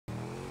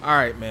All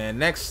right, man.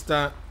 Next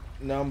stunt,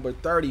 number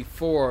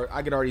 34.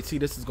 I can already see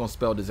this is gonna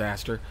spell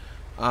disaster.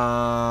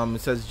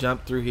 It says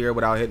jump through here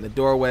without hitting the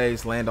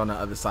doorways. Land on the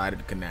other side of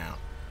the canal.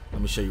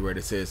 Let me show you where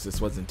this is.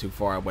 This wasn't too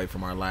far away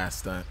from our last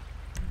stunt.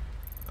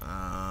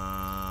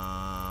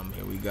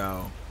 Here we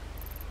go.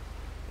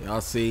 Y'all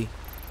see?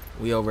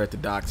 We over at the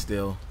dock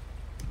still.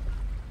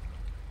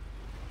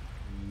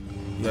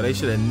 Yo, they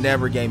should have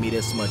never gave me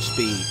this much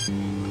speed.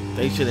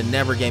 They should have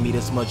never gave me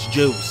this much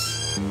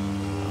juice.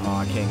 Oh,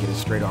 I can't get it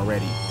straight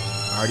already.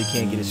 I already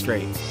can't get it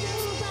straight.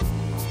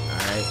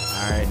 Alright,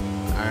 alright,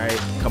 alright.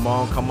 Come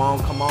on, come on,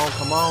 come on,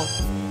 come on.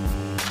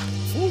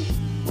 Woo,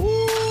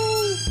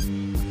 woo.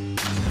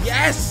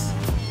 Yes!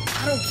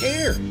 I don't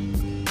care.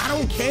 I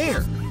don't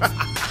care.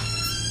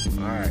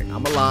 Alright,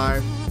 I'm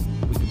alive.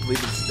 We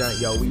completed the stunt.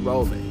 Yo, we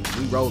rolling.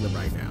 We rolling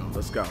right now.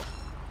 Let's go.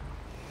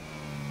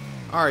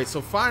 Alright,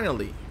 so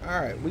finally.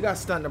 Alright, we got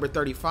stunt number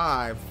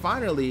 35.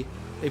 Finally,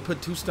 they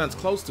put two stunts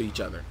close to each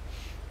other.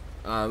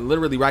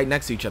 Literally right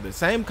next to each other.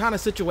 Same kind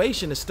of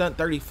situation as stunt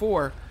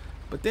 34,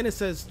 but then it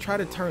says try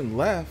to turn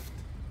left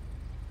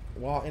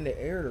while in the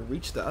air to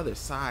reach the other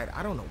side.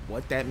 I don't know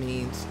what that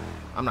means.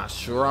 I'm not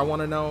sure I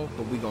want to know,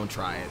 but we gonna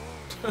try it.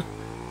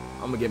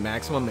 I'm gonna get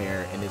maximum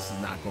air, and this is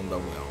not gonna go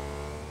well.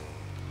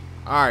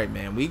 All right,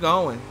 man, we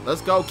going.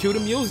 Let's go. Cue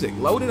the music.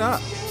 Load it up.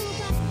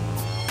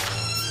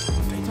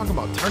 They talking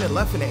about turning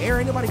left in the air.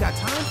 Ain't nobody got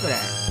time for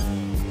that.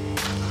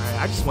 All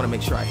right, I just want to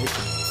make sure I hit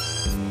the.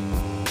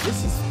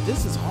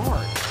 This is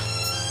hard.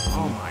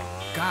 Oh my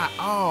god.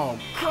 Oh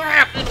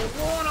crap, in the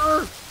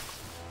water.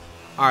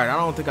 Alright, I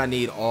don't think I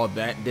need all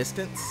that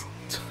distance.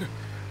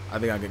 I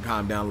think I can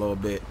calm down a little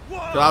bit.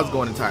 But I was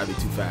going entirely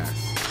too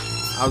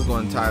fast. I was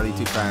going entirely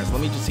too fast.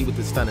 Let me just see what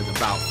this stunt is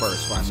about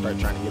first before I start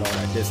trying to get all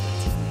that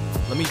distance.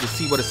 Let me just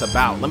see what it's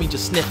about. Let me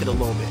just sniff it a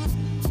little bit.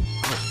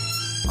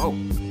 Oh.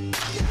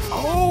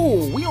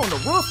 Oh, we on the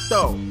roof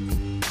though.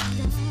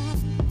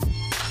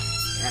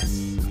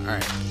 Yes.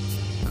 Alright.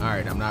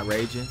 Alright, I'm not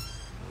raging.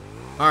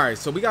 Alright,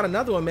 so we got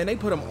another one, man. They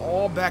put them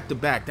all back to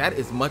back. That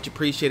is much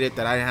appreciated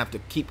that I didn't have to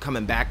keep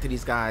coming back to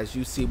these guys.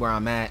 You see where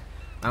I'm at.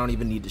 I don't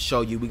even need to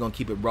show you. We're going to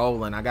keep it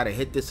rolling. I got to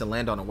hit this and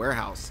land on a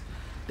warehouse.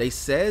 They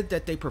said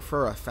that they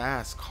prefer a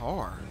fast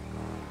car.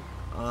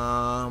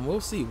 We'll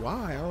see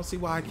why. I don't see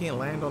why I can't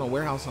land on a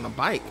warehouse on a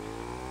bike.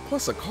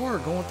 Plus a car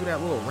going through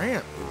that little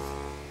ramp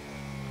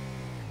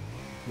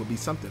would be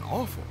something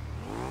awful.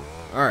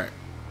 Alright,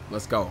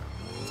 let's go.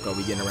 Let's go.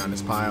 We getting around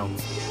this pile.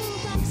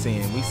 We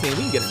seeing we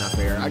can get enough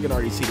air. I can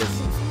already see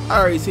this. I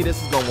already see this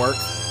is gonna work.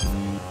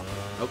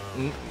 Oh,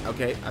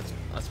 okay.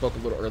 I spoke a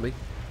little early.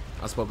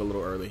 I spoke a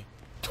little early.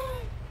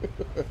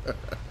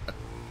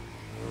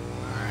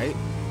 Alright.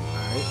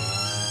 Alright.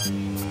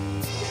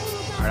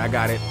 Alright, I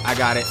got it. I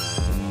got it.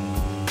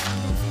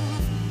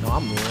 No,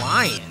 I'm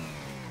lying.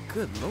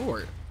 Good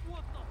lord.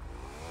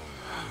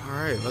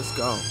 Alright, let's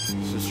go.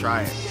 Let's just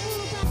try it.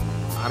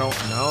 I don't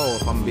know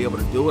if I'm gonna be able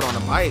to do it on a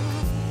bike.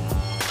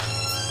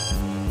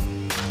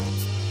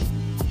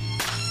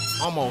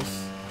 Almost.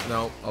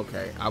 No.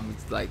 Okay. I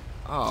was like,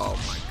 oh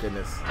my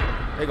goodness.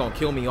 They gonna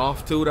kill me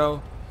off too,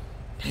 though.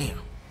 Damn.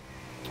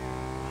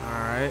 All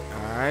right.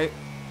 All right.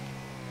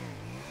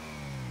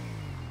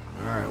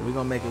 All right. We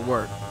gonna make it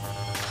work.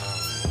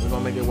 We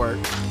gonna make it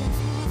work.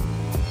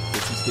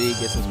 Get some speed.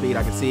 Get some speed.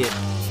 I can see it.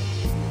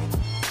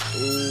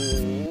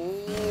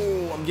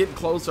 Ooh, I'm getting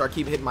closer. I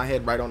keep hitting my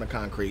head right on the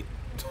concrete.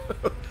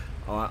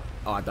 Oh,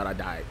 I thought I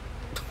died.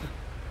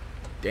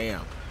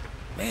 Damn.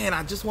 Man,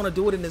 I just want to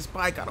do it in this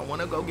bike. I don't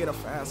want to go get a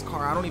fast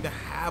car. I don't even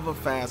have a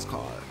fast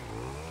car.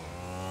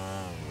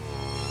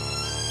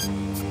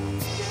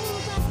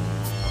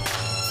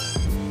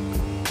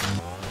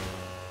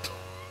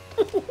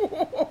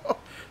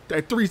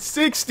 That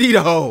 360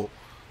 though.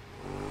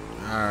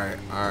 Alright.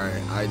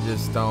 I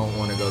just don't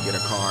want to go get a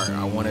car.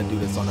 I want to do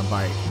this on a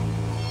bike.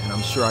 And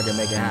I'm sure I can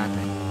make it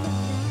happen.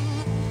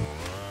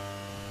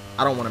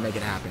 I don't want to make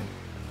it happen.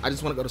 I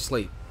just want to go to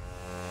sleep.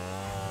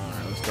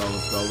 Alright, let's go,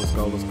 let's go, let's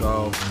go, let's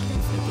go.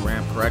 Hit the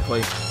ramp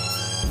correctly.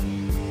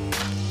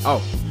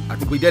 Oh, I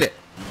think we did it.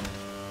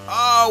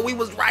 Oh, we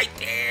was right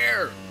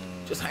there.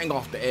 Just hang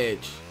off the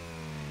edge.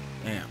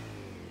 Damn.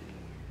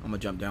 I'm gonna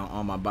jump down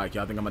on my bike.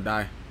 Y'all think I'm gonna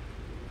die?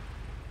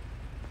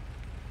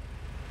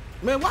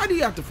 Man, why do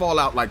you have to fall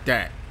out like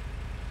that?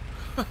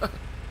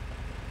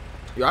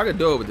 Yo, I can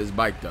do it with this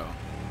bike though.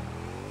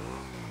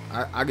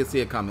 I can see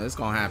it coming. It's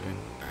gonna happen.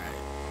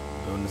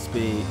 Alright. Building the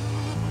speed.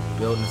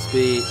 Building the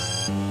speed.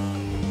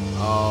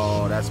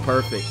 Oh, that's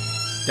perfect.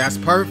 That's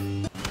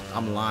perfect.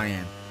 I'm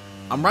lying.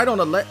 I'm right on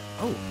the ledge.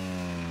 Oh,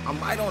 I'm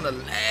right on the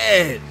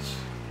ledge.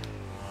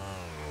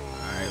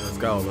 Alright, let's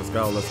go. Let's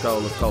go. Let's go.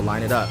 Let's go.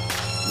 Line it up.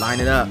 Line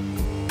it up.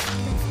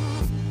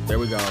 There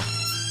we go.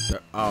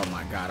 There. Oh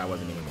my god, I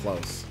wasn't even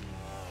close.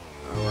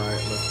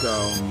 Alright, let's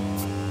go.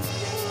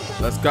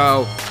 Let's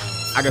go.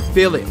 I can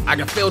feel it. I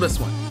can feel this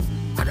one.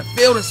 I can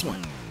feel this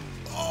one.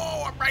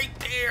 Oh, I'm right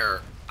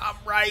there. I'm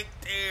right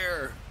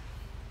there.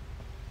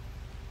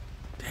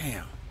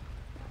 Damn.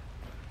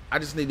 I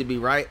just need to be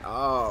right.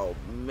 Oh,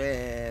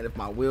 man. If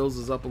my wheels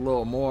is up a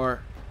little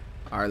more.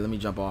 All right, let me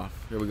jump off.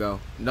 Here we go.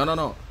 No, no,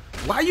 no.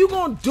 Why you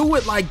gonna do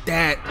it like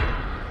that?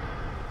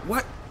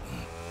 What?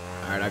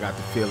 All right, I got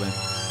the feeling.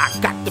 I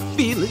got the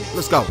feeling.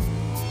 Let's go. All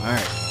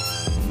right.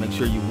 Make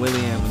sure you wheel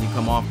in when you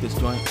come off this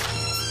joint.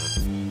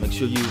 Make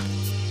sure you...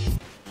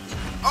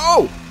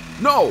 Oh!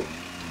 No!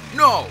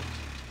 No!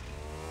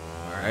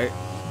 All right.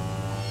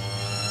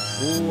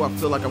 Ooh, I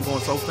feel like I'm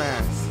going so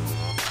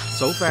fast.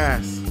 So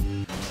fast.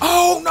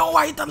 Oh, no,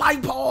 I hit the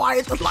light pole. I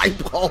hit the light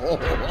pole.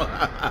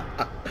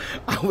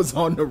 I was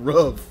on the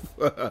roof.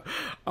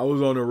 I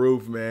was on the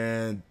roof,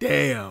 man.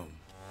 Damn. All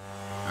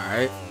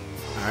right.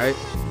 All right.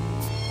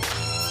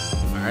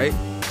 All right.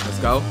 Let's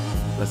go.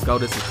 Let's go.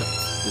 This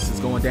is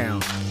going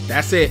down.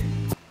 That's it.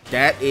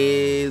 That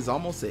is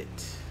almost it.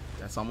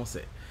 That's almost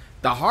it.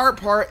 The hard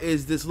part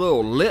is this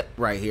little lip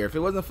right here. If it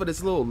wasn't for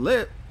this little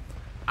lip,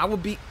 I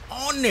would be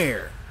on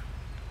there.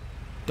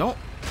 Don't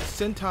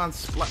senton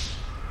splat.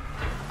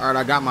 All right,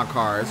 I got my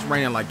car. It's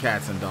raining like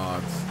cats and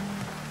dogs.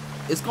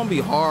 It's gonna be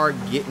hard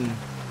getting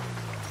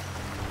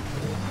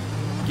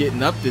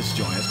up this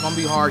joint. It's gonna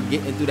be hard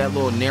getting through that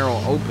little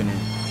narrow opening,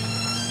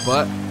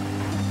 but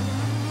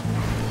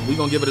we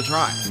gonna give it a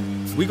try.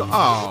 We go.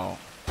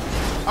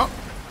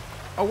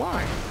 Oh,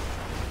 why?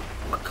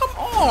 Come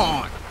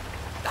on.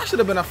 That should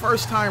have been a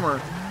first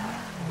timer.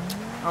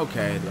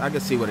 Okay, I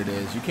can see what it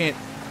is. You can't.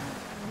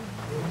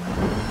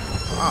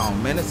 Oh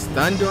man, it's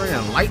thundering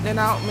and lightning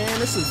out, man.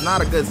 This is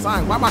not a good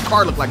sign. Why my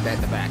car look like that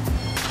in the back?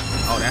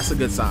 Oh, that's a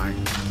good sign.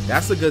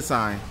 That's a good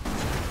sign.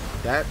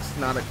 That's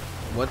not a...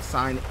 What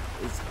sign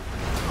is...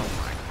 Oh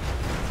my...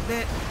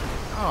 That...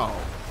 Oh,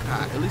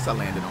 God. At least I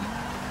landed on it.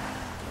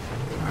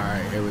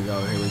 Alright, here we go.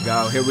 Here we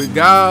go. Here we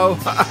go.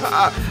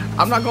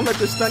 I'm not going to let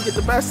this stunt get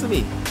the best of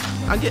me.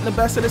 I'm getting the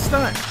best of this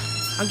stunt.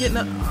 I'm getting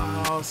the...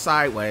 Oh,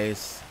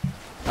 sideways.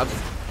 Up.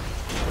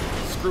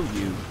 Screw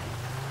you.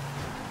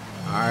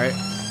 Alright.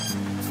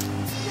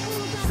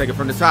 Take it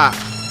from the top.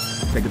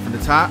 Take it from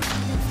the top.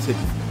 Take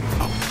it.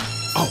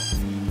 Oh.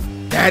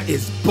 That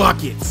is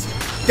buckets.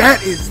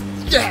 That is,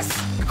 yes.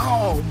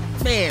 Oh,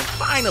 man.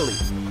 Finally.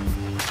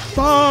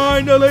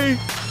 Finally.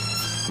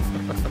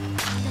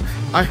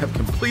 I have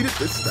completed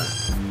this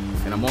stuff.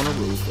 And I'm on the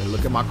roof. And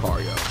look at my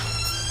car, yo.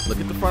 Look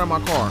at the front of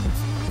my car.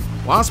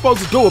 What I'm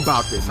supposed to do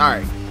about this? All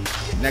right.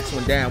 Next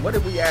one down. What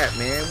are we at,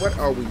 man? What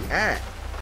are we at?